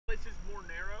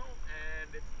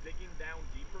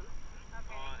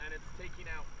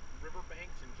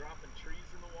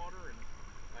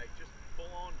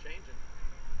changing.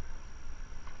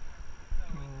 So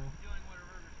it's doing what a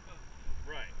river's supposed to.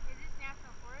 Right. Is this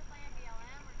National Forest land,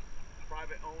 BLM, or just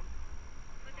Private owned?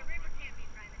 But the river can't be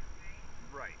private owned,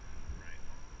 right? Right. Right.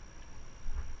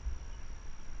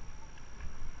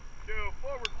 Go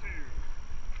forward 2.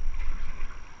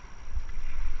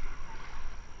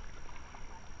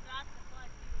 So that's the flood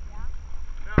too, yeah?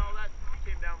 No, that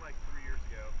came down like 3 years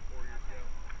ago, 4 years ago.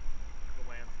 The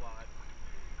landslide.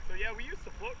 So yeah, we used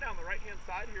to float down the right-hand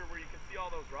side here where you can see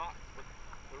all those rocks, but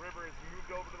the river has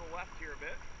moved over to the left here a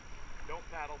bit. Don't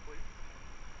paddle, please.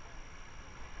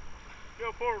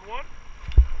 Go forward 1.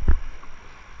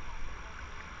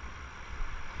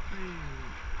 Hey,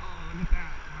 oh, look at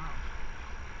that. Wow.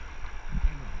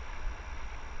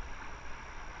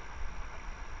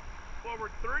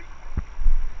 Forward 3.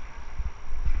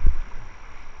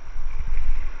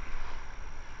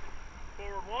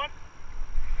 Forward 1.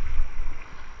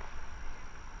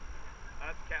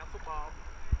 That's Castle Bob.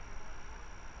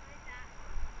 What is that?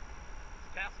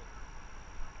 It's Castle.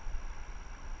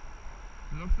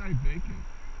 It looks like bacon.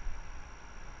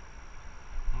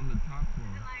 On the top Is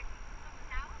floor. it like someone's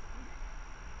house?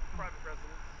 Private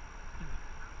residence.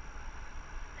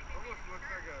 Like they Almost made looks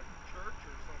church. like a church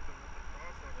or something with the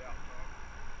cross up Yeah. on top.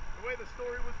 The way the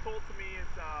story was told to me is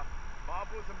Bob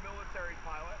was a military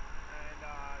pilot, and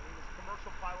he was a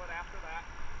commercial pilot after that.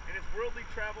 In his worldly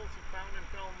travels, he found and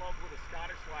fell in love with a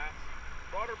Scottish lass,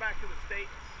 brought her back to the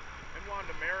States, and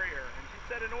wanted to marry her. And she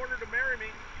said, in order to marry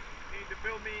me, you need to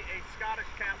build me a Scottish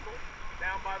castle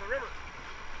down by the river.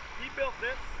 He built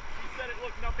this. He said it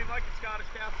looked nothing like a Scottish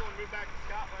castle and moved back to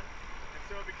Scotland, and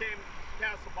so it became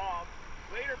Castle Bob.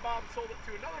 Later, Bob sold it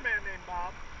to another man named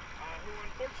Bob, who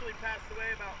unfortunately passed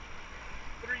away about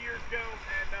 3 years ago,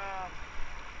 and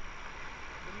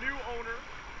the new owner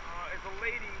is a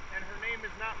lady, and her name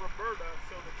is not Roberta,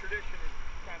 so the tradition is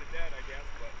kind of dead, I guess,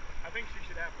 but I think she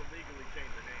should have to legally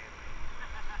change her name.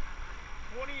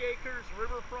 20 acres,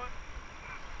 riverfront,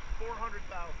 400,000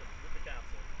 with the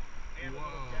castle. And a little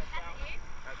Whoa. guest That's house. it?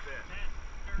 That's it.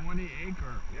 20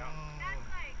 acre. Yeah. That's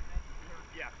Whoa. like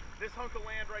Yeah, this hunk of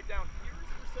land right down here is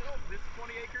for sale, this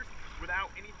 20 acres,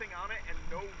 without anything on it and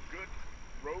no good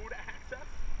road access,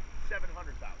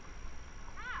 700,000.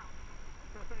 how?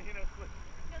 You know, Because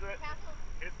so the castle's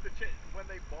it's when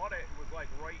they bought it, it was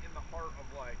like right in the heart of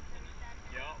like,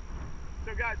 intersection. yep.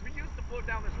 So guys, we used to float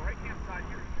down this right-hand side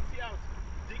here. You can see how it's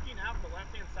digging out the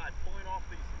left-hand side, pulling off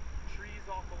these trees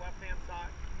off the left-hand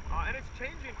side. And it's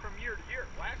changing from year to year.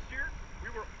 Last year, we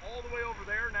were all the way over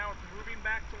there. Now it's moving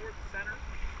back towards the center.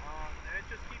 And it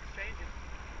just keeps changing.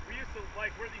 We used to,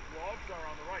 like where these logs are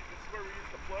on the right, this is where we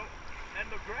used to float. And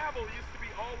the gravel used to be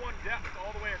all one depth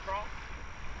all the way across.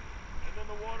 And then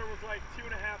the water was like 2.5,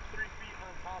 3 feet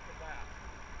on top of that.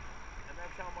 And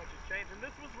that's how much it's changed. And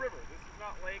this was river. This is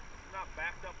not lake. This is not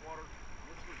backed up water.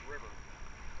 This was river.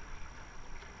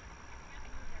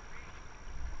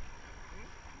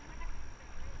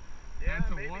 Yeah,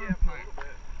 That's a maybe water after a pipe. little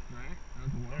bit. Right?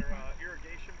 That's a water Their pipe.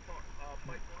 irrigation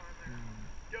pipeline there. Mm.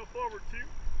 Go forward 2.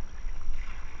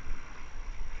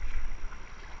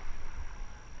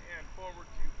 And forward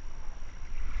 2.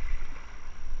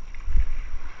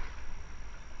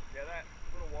 Yeah, that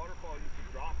little waterfall used to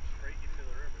drop straight into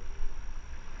the river.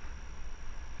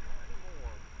 Not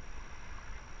anymore.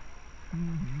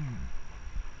 Mm-hmm.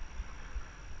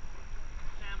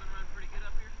 Salmon run pretty good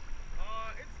up here.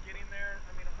 It's getting there.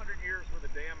 I mean, 100 years with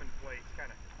a dam in place, kind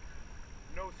of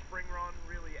no spring run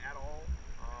really at all.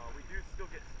 We do still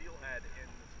get steelhead in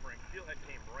the spring. Steelhead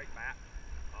came right back.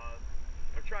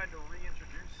 They're trying to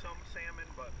reintroduce some salmon,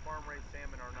 but farm-raised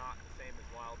salmon are not the same as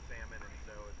wild salmon, and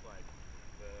so it's like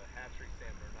the hatchery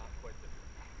salmon are not quite the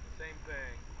same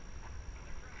thing.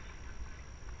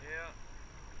 Yeah.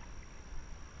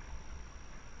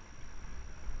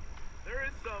 There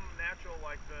is some natural,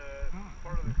 like the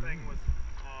part of the thing was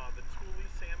the Thule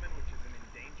salmon, which is an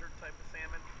endangered type of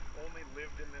salmon, only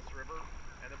lived in this river,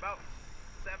 and about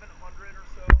 700 or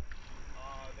so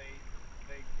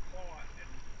they caught and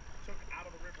took out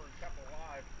of the river and kept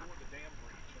alive for the dam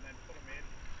breach, and then put them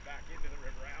back into the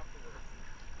river afterwards.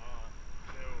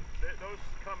 So those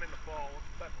come in the fall.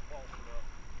 Let's set the fall shit up.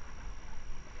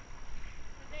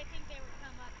 Because they think they would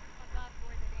come up above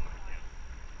where the dam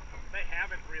was. They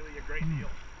haven't really a great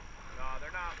deal.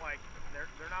 They're not like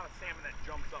they're not a salmon that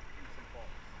jumps up Houston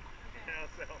Falls. Okay. Yeah,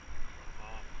 so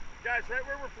guys, right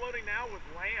where we're floating now was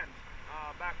land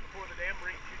back before the dam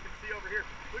breach. You can see over here.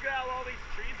 Look at how all these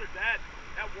trees are dead.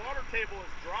 That water table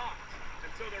has dropped,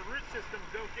 and so their root systems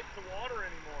don't get to water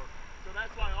anymore. So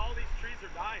that's why all these trees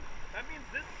are dying. That means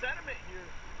this sediment here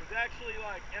was actually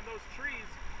like, and those trees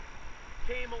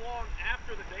came along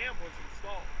after the dam was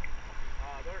installed.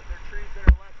 They're trees that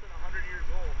are less than 100 years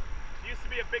old. There used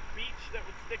to be a big beach that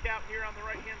would stick out here on the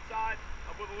right-hand side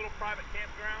with a little private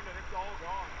campground, and it's all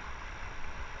gone.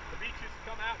 The beach used to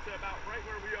come out to about right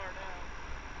where we are now.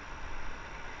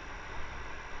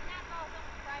 And that's all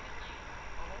someone's private land.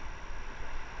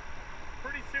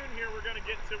 Pretty soon here we're going to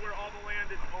get to where all the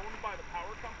land is owned by the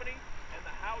power company, and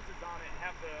the houses on it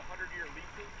have the 100-year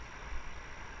leases.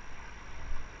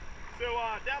 So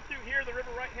down through here, the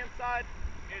river right-hand side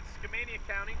is Skamania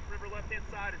County. River left-hand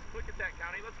side is Klickitat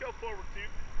County. Let's go forward too.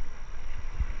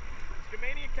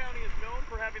 Skamania County is known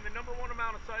for having the #1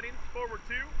 amount of sightings, forward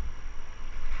 2,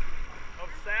 of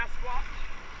Sasquatch,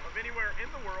 of anywhere in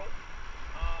the world.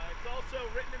 It's also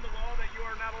written in the law that you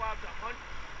are not allowed to hunt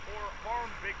or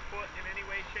harm Bigfoot in any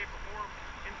way, shape, or form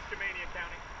in Skamania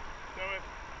County. So if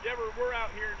you ever were out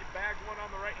here and you bagged one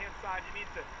on the right-hand side, you need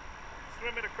to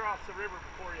swim it across the river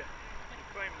before you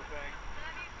claim the thing. So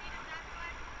have you seen a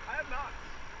Sasquatch? I have not.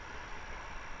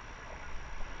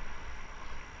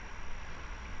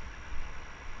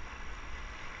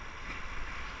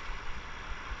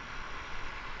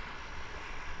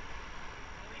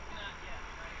 At least not yet,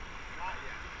 right? Not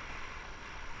yet.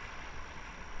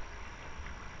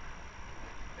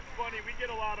 It's funny, we get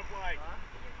a lot of like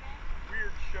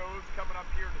weird shows coming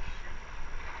up here to shoot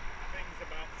things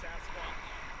about Sasquatch.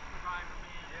 Survivor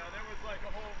Man. Yeah, there was like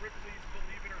a whole Ripley's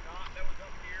Believe It or Not that was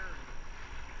up here. And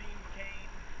Dean Cain,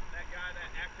 that guy, that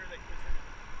actor that was in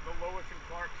the Lois and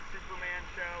Clark Superman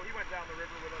show, he went down the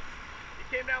river with us. He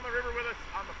came down the river with us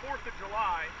on the 4th of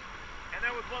July, and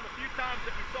that was one of the few times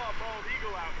that we saw a bald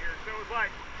eagle out here. So it was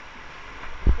like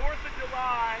 4th of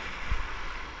July,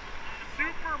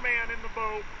 Superman in the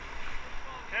boat,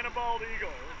 and a bald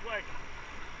eagle. It was like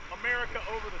America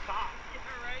over the top. Yeah,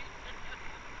 right? Did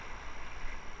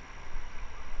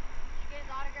you get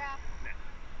his autograph?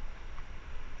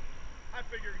 I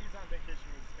figure he's on vacation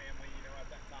with his family, you know, at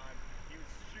that time. He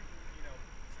was shooting, you know,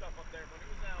 stuff up there when he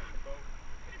was out in the boat.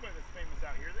 Anybody that's famous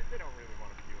out here, they don't really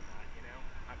want to be doing that, you know?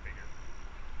 I figure.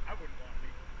 I wouldn't want to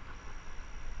be.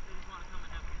 They just want to come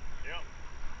and have fun. Yep.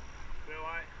 So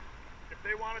if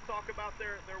they want to talk about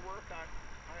their work,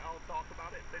 I'll talk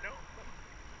about it. If they don't,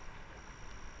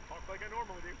 talk like I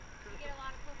normally do. Did you get a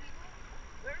lot of cool people?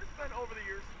 There's been, over the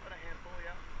years, been a handful,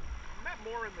 yeah. Met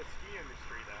more in the ski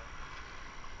industry, though.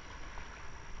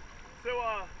 So,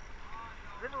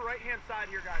 river right-hand side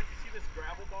here, guys, you see this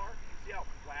gravel bar? You see how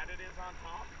flat it is on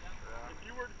top? Yeah. If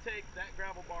you were to take that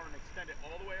gravel bar and extend it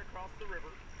all the way across the river,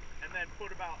 and then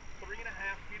put about 3.5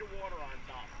 feet of water on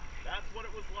top, that's what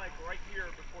it was like right here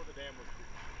before the dam was built.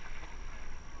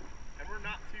 And we're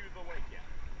not to the lake yet.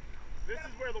 This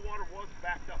is where the water was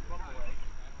backed up